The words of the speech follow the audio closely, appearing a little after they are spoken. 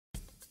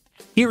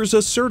Here's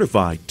a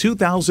certified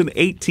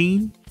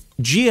 2018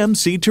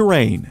 GMC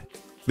Terrain.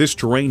 This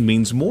Terrain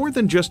means more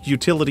than just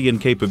utility and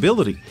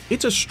capability.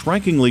 It's a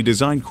strikingly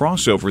designed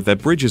crossover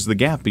that bridges the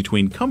gap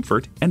between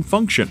comfort and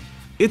function.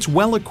 It's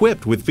well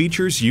equipped with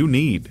features you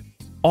need: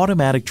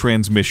 automatic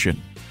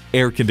transmission,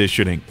 air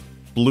conditioning,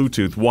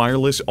 Bluetooth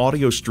wireless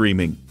audio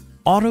streaming,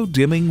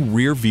 auto-dimming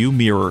rear-view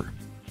mirror,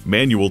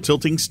 manual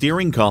tilting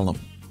steering column,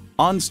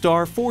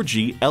 OnStar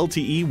 4G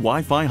LTE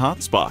Wi-Fi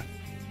hotspot,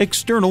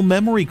 external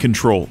memory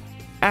control,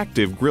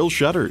 active grille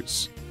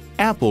shutters,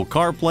 Apple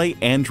CarPlay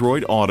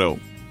Android Auto,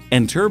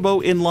 and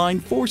turbo inline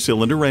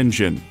 4-cylinder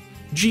engine.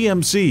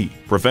 GMC,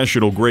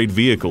 professional-grade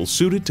vehicle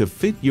suited to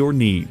fit your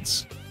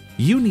needs.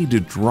 You need to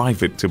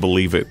drive it to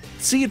believe it.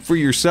 See it for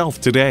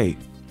yourself today.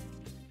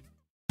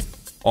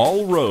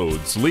 All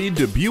roads lead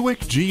to Buick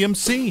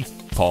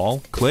GMC.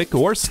 Call, click,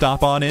 or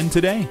stop on in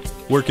today.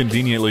 We're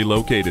conveniently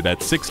located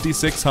at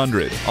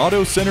 6600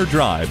 Auto Center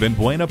Drive in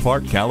Buena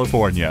Park,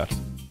 California.